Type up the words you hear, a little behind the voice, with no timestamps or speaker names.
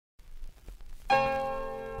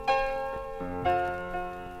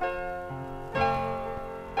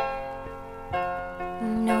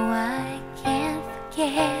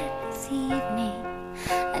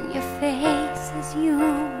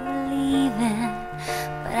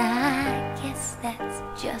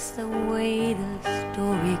just the way the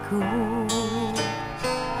story goes.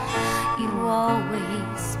 You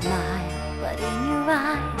always smile, but in your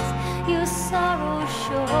eyes your sorrow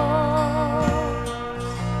shows.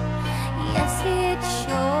 Yes, it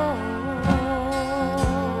shows.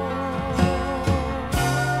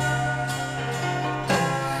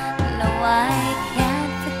 No, I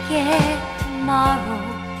can't forget tomorrow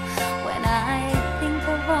when I think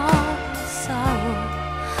of all the sorrow.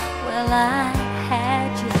 Well, I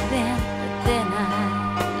had you then, but then I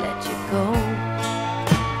let you go.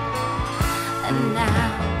 And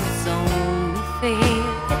now it's only fair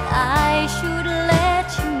that I should let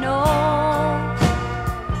you know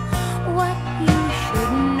what you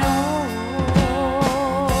should know.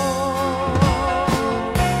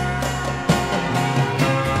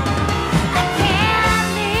 I can't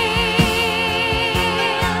live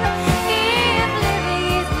if living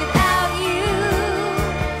is without you.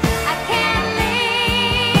 I can't live,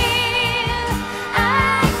 I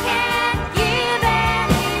can't give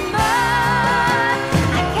anymore.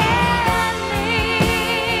 I can't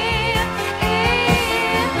live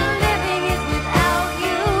if living is without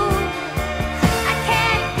you. I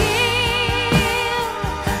can't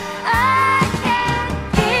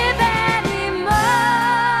give anymore.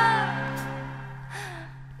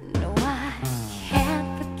 No, I can't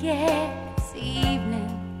forget this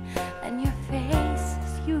evening and your face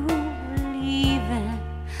as you were leaving.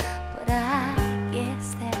 But I guess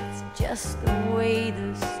that's just the